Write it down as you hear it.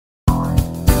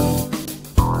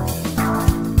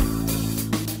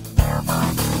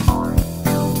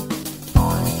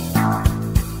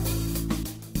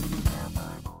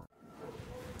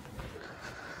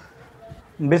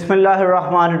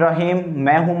बिस्मिल्लाहिर्रहमानिर्रहीम।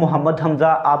 मैं हूं मोहम्मद हमज़ा।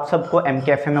 आप सबको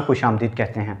M.K.F.A में खुशामदीद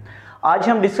कहते हैं। आज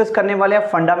हम डिस्कस करने वाले हैं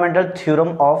fundamental theorem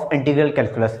of integral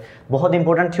calculus. बहुत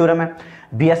इंपॉर्टेंट थ्योरम है,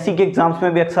 बीएससी के एग्जाम्स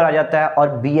में भी अक्सर आ जाता है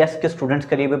और बीएस के स्टूडेंट्स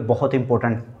के लिए भी बहुत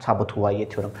इंपॉर्टेंट साबित हुआ ये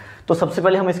थ्योरम। तो सबसे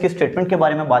पहले हम इसके स्टेटमेंट के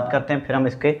बारे में बात करते हैं, फिर हम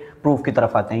इसके प्रूफ की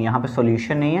तरफ आते हैं। यहाँ पे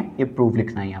सॉल्यूशन नहीं है, ये प्रूफ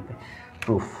लिखना है यहाँ पे,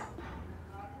 प्रूफ,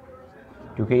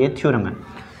 क्योंकि ये थ्योरम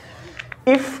है।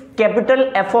 If capital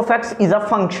F of x is a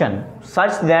function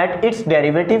such that its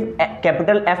derivative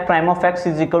capital F prime of x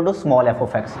is equal to small f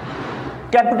of x।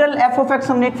 Capital f of x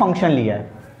हमने एक function लिया है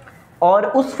और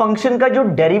उस function का जो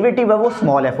derivative है वो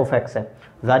स्मॉल f of x है।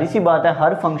 जाहिर सी बात है,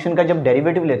 हर फंक्शन का जब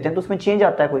डेरिवेटिव लेते हैं तो उसमें चेंज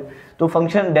आता है कोई, तो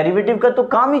फंक्शन डेरिवेटिव का तो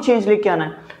काम ही चेंज लेके आना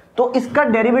है। तो इसका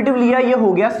डेरिवेटिव लिया, ये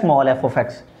हो गया small f of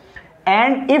x।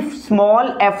 And if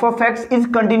small f of x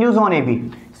is continuous on A B,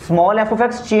 small f of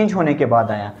x change होने के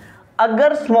बाद आया,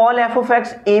 अगर small f of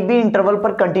x A B interval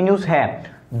पर कंटिन्यूस है,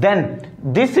 then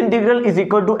this integral is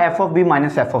equal to f of b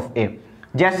minus f of a।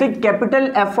 जैसे capital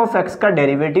f of x का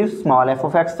derivative small f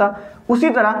of x था, उसी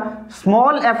तरह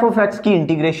स्मॉल f of x की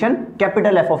integration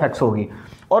capital f of x होगी।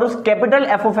 और उस capital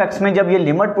f of x में जब ये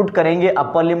लिमिट पुट करेंगे,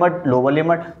 अपर लिमिट लोअर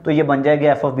लिमिट, तो ये बन जाएगी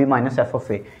f of b minus f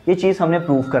of a। ये चीज़ हमने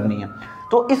प्रूव करनी है।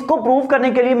 तो इसको प्रूव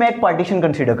करने के लिए मैं एक पार्टीशन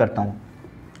कंसीडर करता हूँ।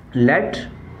 Late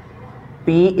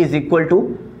p is equal to,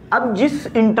 अब जिस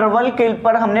इंटरवल के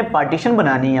पर हमने पार्टीशन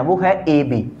बनानी है वो है ए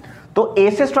बी, तो ए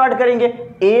से स्टार्ट करेंगे।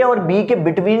 ए और बी के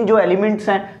बिटवीन जो एलिमेंट्स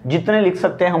हैं, जितने लिख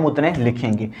सकते हैं हम उतने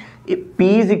लिखेंगे। p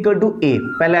इज इक्वल टू ए,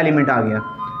 पहला एलिमेंट आ गया,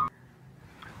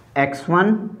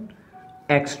 x1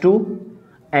 x2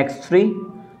 x3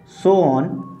 so on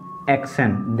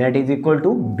xn that is equal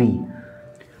to b।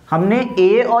 हमने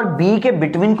ए और बी के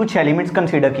बिटवीन कुछ एलिमेंट्स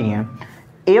कंसीडर किए हैं।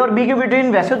 ए और बी के बिटवीन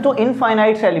वैसे तो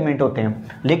इनफाइनाइट एलिमेंट होते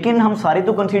हैं, लेकिन हम सारे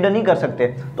तो कंसीडर नहीं कर सकते,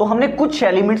 तो हमने कुछ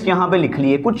एलिमेंट्स यहाँ पे लिख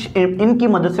लिए, कुछ इनकी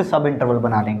मदद से सब इंटरवल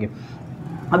बना लेंगे।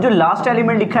 अब जो लास्ट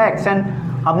एलिमेंट लिखा है xn,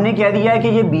 हमने कह दिया है कि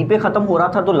ये b पे ख़त्म हो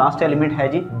रहा था, तो लास्ट एलिमेंट है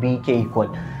जी b के इक्वल।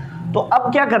 तो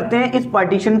अब क्या करते हैं, इस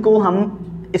पार्टीशन को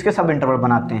हम इसके सब इंटरवल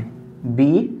बनाते हैं,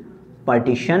 b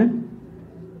partition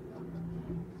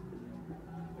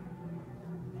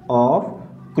of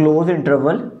close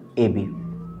interval A B.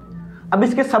 अब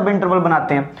इसके सब इंटरवल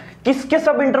बनाते हैं। किसके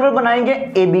सब इंटरवल बनाएंगे?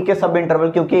 ए बी के सब इंटरवल,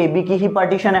 क्योंकि ए बी की ही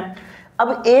पार्टीशन है।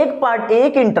 अब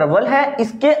एक इंटरवल है,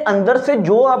 इसके अंदर से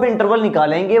जो आप इंटरवल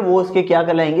निकालेंगे वो इसके क्या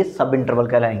कहलाएंगे? सब इंटरवल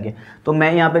कहलाएंगे। तो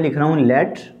मैं यहाँ पे लिख रहा हूँ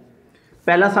लेट,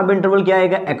 पहला सब इंटरवल क्या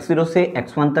आएगा? x0 से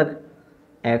x1 तक,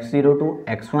 x0 टू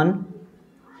x1,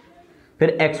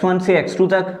 फिर x1 से x2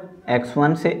 तक,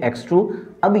 x1 से x2।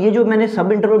 अब ये जो मैंने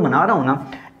सब इंटरवल बना रहा हूँ ना,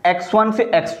 x1 से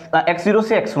x0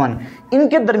 से x1,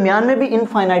 इनके दरमियान में भी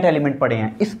इनफाइनाइट एलिमेंट पड़े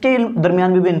हैं, इसके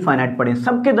दरमियान में भी इनफाइनाइट पड़े हैं,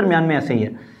 सबके दरमियान में ऐसे ही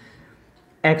है,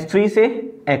 x3 से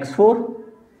x4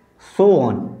 सो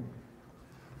ऑन।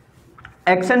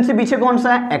 xn से पीछे कौन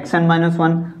सा है? xn माइनस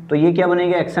 1, तो ये क्या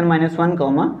बनेगा? xn minus 1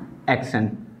 comma xn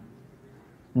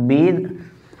B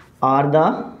are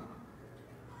the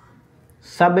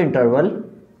sub interval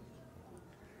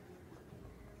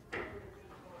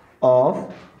of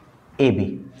A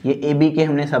B. ये ए बी के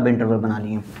हमने सब इंटरवल बना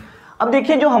लिए। अब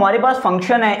देखिए, जो हमारे पास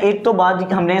फंक्शन है, एक तो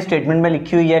बात हमने स्टेटमेंट में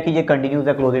लिखी हुई है कि ये कंटिन्यूस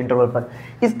है क्लोज इंटरवल पर,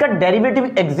 इसका डेरिवेटिव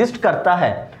एग्जिस्ट करता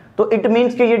है, तो इट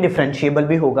मीन्स कि ये डिफरेंशिएबल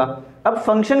भी होगा। अब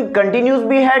फंक्शन कंटिन्यूस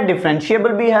भी है,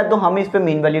 डिफरेंशिएबल भी है, तो हम इस पे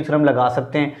मीन वैल्यू थ्योरम लगा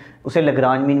सकते हैं, उसे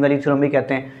लैग्रांज मीन वैल्यू थ्योरम भी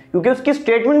कहते हैं, क्योंकि उसकी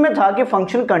स्टेटमेंट में था कि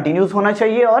फंक्शन कंटिन्यूस होना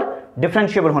चाहिए और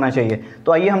डिफरेंशिएबल होना चाहिए।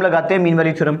 तो आइए हम लगाते हैं mean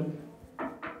value theorem.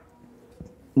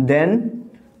 Then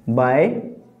bye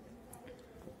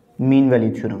mean value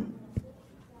theorem.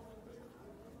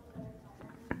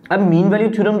 अब मीन वैल्यू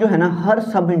थ्योरम जो है ना, हर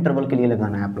सब इंटरवल के लिए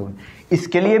लगाना है आप लोगों ने,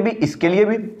 इसके लिए भी, इसके लिए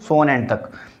भी, सो ऑन एंड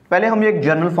तक। पहले हम एक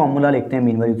जनरल फॉर्मूला लिखते हैं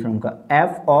मीन वैल्यू थ्योरम का,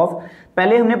 एफ ऑफ,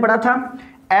 पहले हमने पढ़ा था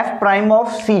एफ प्राइम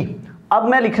ऑफ सी। अब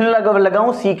मैं लिखने लगा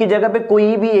हूं सी की जगह पे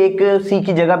कोई भी एक, सी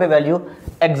की जगह पे वैल्यू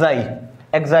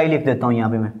एक्साई लिख देता हूं यहाँ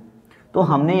पे मैं। तो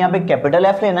हमने यहाँ पे कैपिटल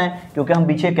एफ लेना है, क्योंकि हम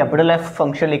पीछे कैपिटल एफ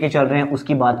फंक्शन लेके चल रहे हैं,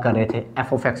 उसकी बात कर रहे थे।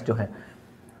 एफ ऑफ एक्स जो है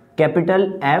capital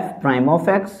F prime of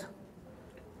x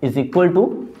is equal to,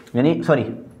 यानी sorry,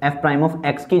 F prime of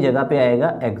x की जगह पे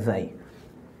आएगा एक्साई,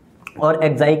 और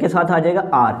एक्साई के साथ आ जाएगा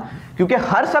आर, क्योंकि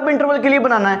हर सब इंटरवल के लिए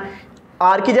बनाना है।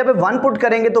 आर की जगह पे 1 पुट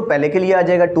करेंगे तो पहले के लिए आ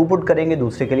जाएगा, 2 पुट करेंगे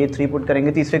दूसरे के लिए, 3 पुट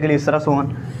करेंगे तीसरे के लिए, इस तरह सो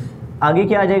ऑन। आगे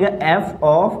क्या आ जाएगा? F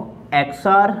of x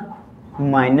are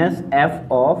minus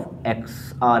F of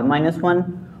x are minus 1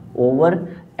 over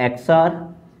x are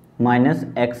minus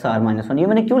x are minus 1। ये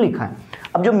मैंने क्यों लिखा है?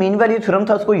 अब जो मीन वैल्यू थ्योरम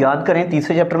था उसको याद करें,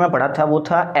 तीसरे चैप्टर में पढ़ा था, वो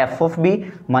था F of B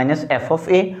minus F of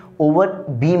A over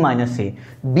B minus A.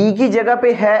 B की जगह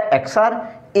पे है एक्स आर,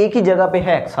 ए की जगह पे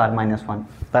है एक्स आर माइनस वन।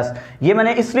 बस ये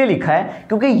मैंने इसलिए लिखा है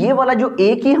क्योंकि ये वाला जो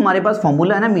एक ही हमारे पास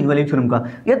फॉर्मूला है ना मीन वैल्यू थ्योरम का,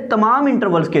 ये तमाम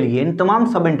इंटरवल्स के लिए, इन तमाम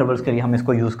सब इंटरवल्स के लिए हम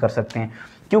इसको यूज़ कर सकते हैं।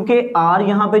 क्योंकि आर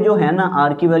यहाँ पे जो है ना,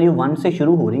 आर की वैल्यू 1 से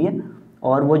शुरू हो रही है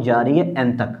और वो जा रही है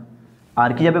n तक।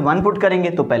 आर की जब 1 पुट करेंगे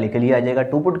तो पहले के लिए आ जाएगा,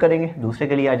 2 पुट करेंगे दूसरे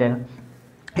के लिए आ जाएगा।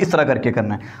 इस तरह करके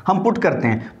करना है। हम पुट करते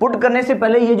हैं, पुट करने से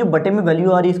पहले ये जो बटे में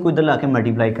वैल्यू आ रही है इसको इधर लाके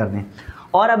मल्टीप्लाई कर दें।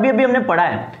 और अभी अभी हमने पढ़ा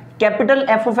है कैपिटल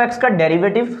एफ ऑफ एक्स का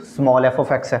derivative small F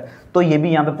of x है, तो ये भी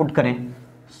यहाँ पे पुट करें,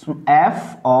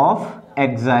 F of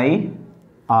x I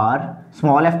R,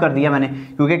 small F कर दिया मैंने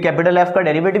क्योंकि कैपिटल एफ का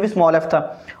डेरिवेटिव स्मॉल एफ था।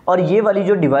 और ये वाली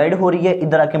जो डिवाइड हो रही है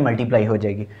इधर आके मल्टीप्लाई हो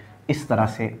जाएगी इस तरह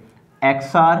से,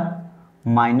 x are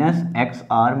minus x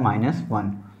are minus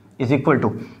one is equal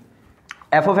to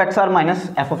F of x are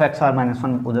minus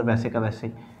one, उधर वैसे का वैसे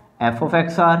ही, F of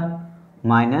x are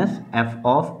minus F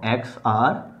of x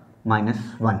are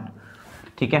minus one.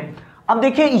 ठीक है, अब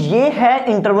देखिए ये है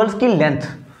इंटरवल्स की लेंथ,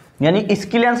 यानी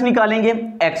इसकी लेंथ निकालेंगे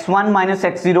x1 minus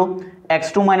x0,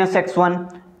 x2 minus x1,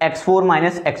 x4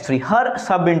 minus x3, हर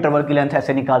सब इंटरवल की लेंथ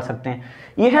ऐसे निकाल सकते हैं।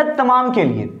 ये है तमाम के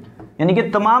लिए, यानी कि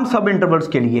तमाम सब इंटरवल्स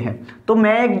के लिए है। तो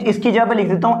मैं इसकी जगह पे लिख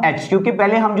देता हूँ h, क्योंकि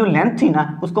पहले हम जो लेंथ थी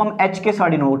ना उसको हम h के साथ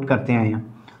डिनोट करते हैं यहाँ,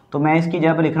 तो मैं इसकी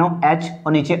जगह पे लिख रहा हूँ h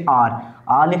और नीचे r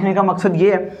लिखने का मकसद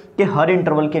ये है कि हर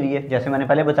इंटरवल के लिए, जैसे मैंने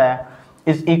पहले बताया,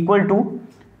 is equal to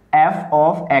F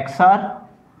of x are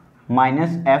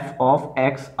minus F of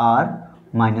x are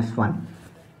minus one.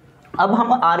 अब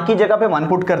हम r की जगह पे 1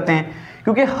 पुट करते हैं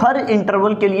क्योंकि हर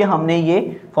इंटरवल के लिए हमने ये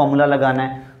फॉर्मूला लगाना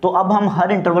है। तो अब हम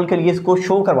हर इंटरवल के लिए इसको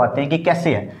शो करवाते हैं कि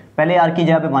कैसे है। पहले r की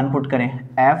जगह पे 1 पुट करें,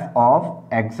 F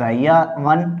of x I R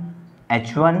one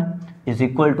H one is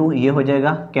equal to, ये हो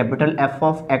जाएगा capital F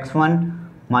of x one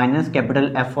minus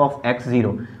capital F of x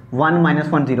zero, 1 minus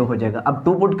 1 0 हो जाएगा। अब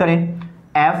 2 पुट करें,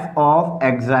 F of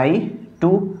x I to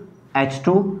H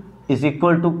two is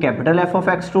equal to capital F of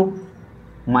x to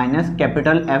minus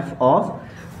capital F of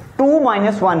 2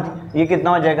 minus 1, ये कितना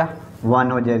हो जाएगा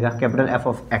 1 हो जाएगा, capital F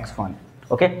of x one.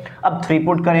 Okay, अब 3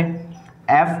 पुट करें,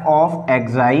 F of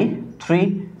x I 3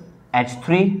 H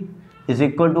three is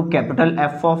equal to capital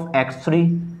F of x three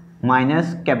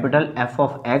minus capital F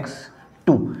of x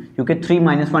to, क्योंकि 3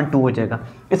 minus 1 2 हो जाएगा।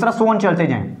 इस तरह सोन चलते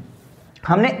जाएं।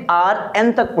 हमने आर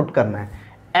एन तक पुट करना है,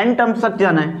 एन टर्म्स तक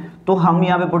जाना है, तो हम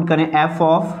यहाँ पे पुट करें F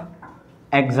of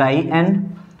x I N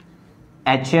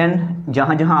H N,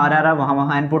 जहाँ जहाँ आर आ रहा है वहाँ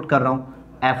वहाँ एन पुट कर रहा हूँ,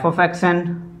 F of x N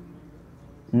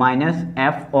minus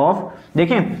F of,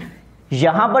 देखें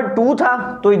यहाँ पर 2 था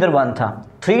तो इधर 1 था,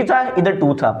 3 था इधर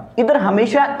 2 था, इधर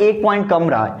हमेशा 1 पॉइंट कम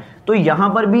रहा है तो यहाँ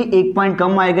पर भी 1 पॉइंट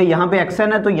कम आएगा। यहाँ पे एक्स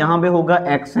एन है तो यहाँ पे होगा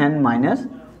एक्स एन माइनस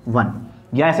 1,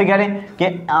 या ऐसे कह लें कि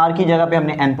r की जगह पे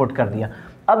हमने n पुट कर दिया।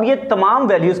 अब ये तमाम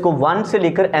वैल्यूज़ को 1 से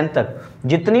लेकर n तक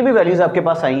जितनी भी वैल्यूज़ आपके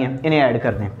पास आई हैं इन्हें ऐड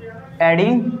कर दें।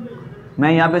 एडिंग,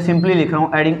 मैं यहाँ पे सिंपली लिख रहा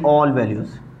हूँ adding all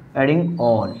values, adding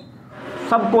all,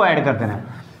 सबको ऐड कर देना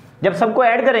है। जब सबको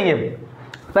ऐड करेंगे,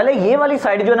 पहले ये वाली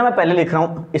साइड जो है ना मैं पहले लिख रहा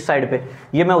हूँ इस साइड पे,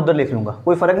 ये मैं उधर लिख लूँगा,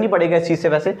 कोई फ़र्क नहीं पड़ेगा इस चीज़ से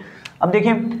वैसे। अब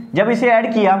देखें जब इसे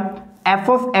ऐड किया, F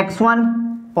of x one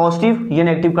positive, ये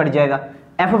नेगेटिव कट जाएगा,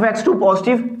 F of x to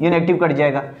positive, ये नेगेटिव कट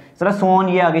जाएगा, जरा सोन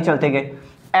ये आगे चलते गए,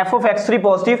 F of x three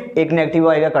positive, एक नेगेटिव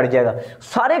आएगा कट जाएगा,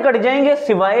 सारे कट जाएंगे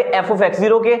सिवाय एफ ऑफ एक्स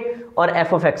जीरो के और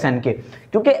एफ ऑफ एक्स एन के,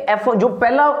 क्योंकि एफ जो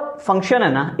पहला फंक्शन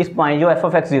है ना इस पॉइंट जो एफ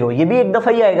ऑफ एक्स जीरो, ये भी एक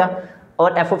दफ़ा ही आएगा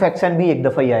और एफ ऑफ एक्स एन भी एक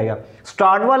दफ़ा ही आएगा।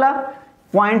 स्टार्ट वाला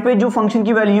पॉइंट पे जो फंक्शन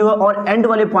की वैल्यू है और एंड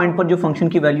वाले पॉइंट पर जो फंक्शन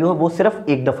की वैल्यू है वो सिर्फ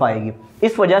एक दफ़ा आएगी,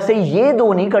 इस वजह से ये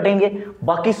दो नहीं कटेंगे,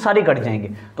 बाकी सारे कट जाएंगे।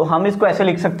 तो हम इसको ऐसे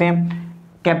लिख सकते हैं,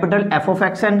 capital F of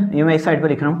x N, ये मैं इस साइड पे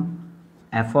लिख रहा हूँ,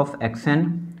 F of x N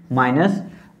minus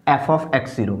F of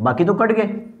x zero, बाकी तो कट गए,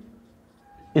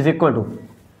 इज इक्वल टू,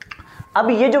 अब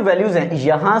ये जो वैल्यूज़ हैं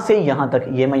यहाँ से यहाँ तक,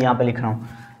 ये मैं यहाँ पे लिख रहा हूँ,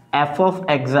 एफ ऑफ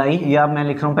एक्स आई, या मैं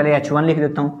लिख रहा हूँ पहले h1 लिख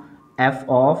देता हूँ, F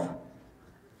of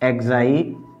x I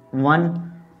 1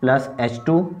 plus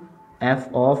h2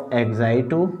 F of x I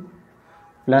 2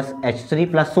 plus h3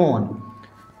 plus so on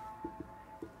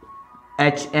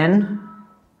hn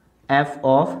F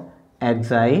of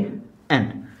x I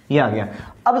N, ये आ गया।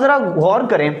 अब ज़रा गौर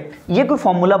करें, ये कोई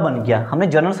फॉर्मूला बन गया, हमने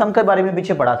जनरल सम के बारे में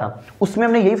पीछे पढ़ा था, उसमें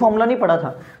हमने यही फॉर्मूला नहीं पढ़ा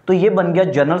था, तो ये बन गया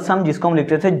जनरल सम जिसको हम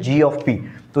लिखते थे g ऑफ p,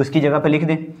 तो इसकी जगह पे लिख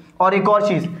दें। और एक और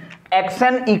चीज़,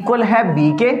 xn इक्वल है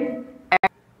b के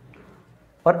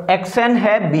और xn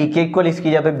है b के इक्वल,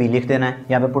 इसकी जगह पे b लिख देना है,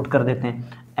 यहाँ पे पुट कर देते हैं,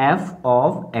 एफ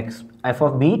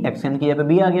ऑफ b xn की जगह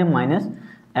पे b आ गया minus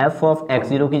F of x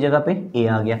zero की जगह पे a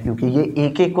आ गया, क्योंकि ये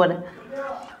a के इक्वल है,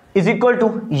 इज इक्वल टू,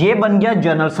 ये बन गया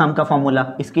जनरल सम का फॉर्मूला,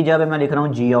 इसकी जगह पे मैं लिख रहा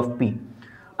हूँ g ऑफ p।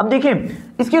 अब देखिए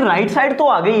इसकी राइट साइड तो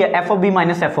आ गई है F of b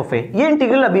minus F of a, ये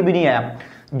इंटीग्रल अभी भी नहीं आया,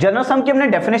 जनरल सम की हमने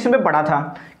डेफिनेशन में पढ़ा था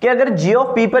कि अगर जी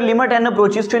ऑफ पी पर limit N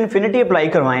approaches to infinity apply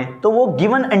करवाएं तो वो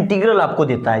गिवन इंटीग्रल आपको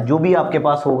देता है, जो भी आपके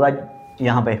पास होगा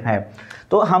यहाँ पे है।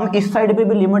 तो हम इस साइड पे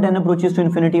भी limit N approaches to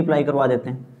infinity apply करवा देते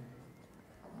हैं।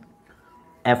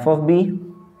 F of B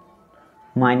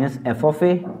minus F of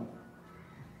A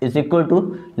is equal to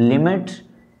limit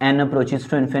N approaches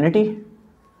to infinity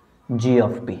ji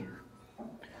of P.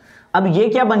 अब ये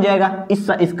क्या बन जाएगा,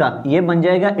 इसका ये बन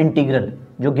जाएगा इंटीग्रल,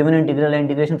 जो गिवन इंटीग्रल है,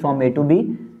 integration from A to be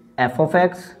F of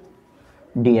x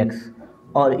D x.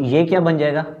 और ये क्या बन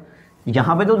जाएगा,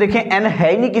 यहाँ पे तो देखें एन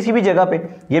है ही नहीं किसी भी जगह पे,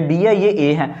 ये बी है ये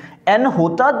ए है, एन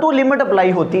होता तो लिमिट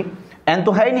अप्लाई होती, एन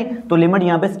तो है ही नहीं तो लिमिट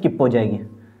यहाँ पे स्किप हो जाएगी,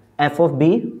 F of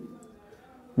B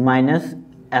minus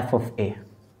F of ए।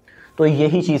 तो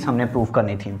यही चीज़ हमने प्रूव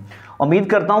करनी थी। उम्मीद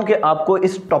करता हूँ कि आपको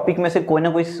इस टॉपिक में से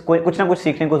कुछ ना कुछ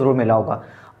सीखने को ज़रूर मिला होगा।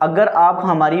 अगर आप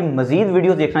हमारी मज़ीद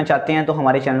वीडियोस देखना चाहते हैं तो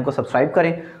हमारे चैनल को सब्सक्राइब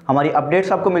करें, हमारी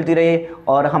अपडेट्स आपको मिलती रहे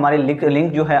और हमारे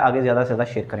लिंक जो है आगे ज़्यादा से ज़्यादा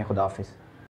शेयर करें। खुदा हाफिज़।